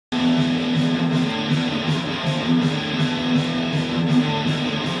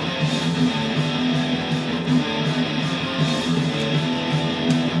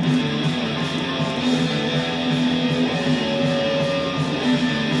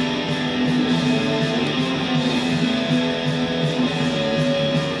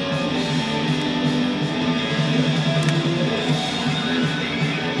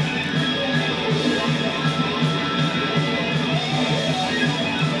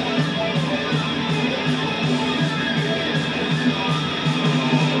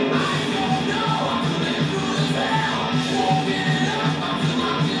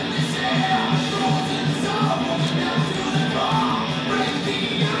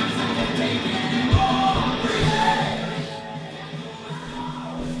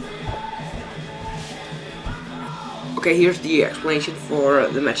Okay, here's the explanation for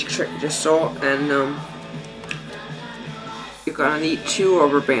the magic trick you just saw, and you're gonna need 2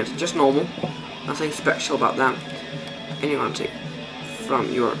 rubber bands, just normal, nothing special about that. And you're gonna take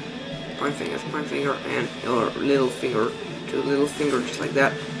from your prime finger, and your little finger to little finger, just like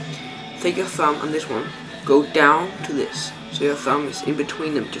that. Take your thumb on this one, go down to this, so your thumb is in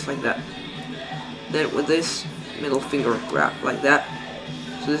between them, just like that. Then with this middle finger, grab like that.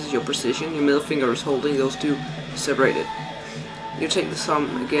 So this is your precision. Your middle finger is holding those two separated. You take the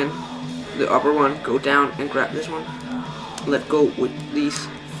thumb again, the upper one, go down and grab this one. Let go with these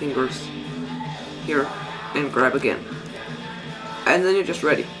fingers here and grab again. And then you're just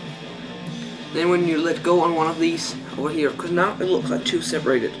ready. Then when you let go on one of these over here, because now it looks like 2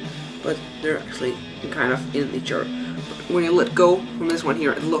 separated, but they're actually kind of in each other. But when you let go from this one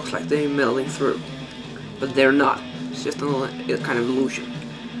here, it looks like they're melting through, but they're not. It's just a kind of illusion.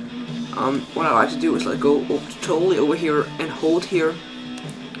 What I like to do is let go totally over here and hold here,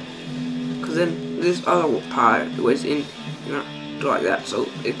 because then this other part was in, you know, do like that, so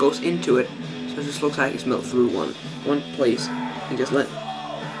it goes into it, so it just looks like it's melted through one place, and just let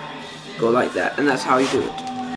go like that, and that's how you do it.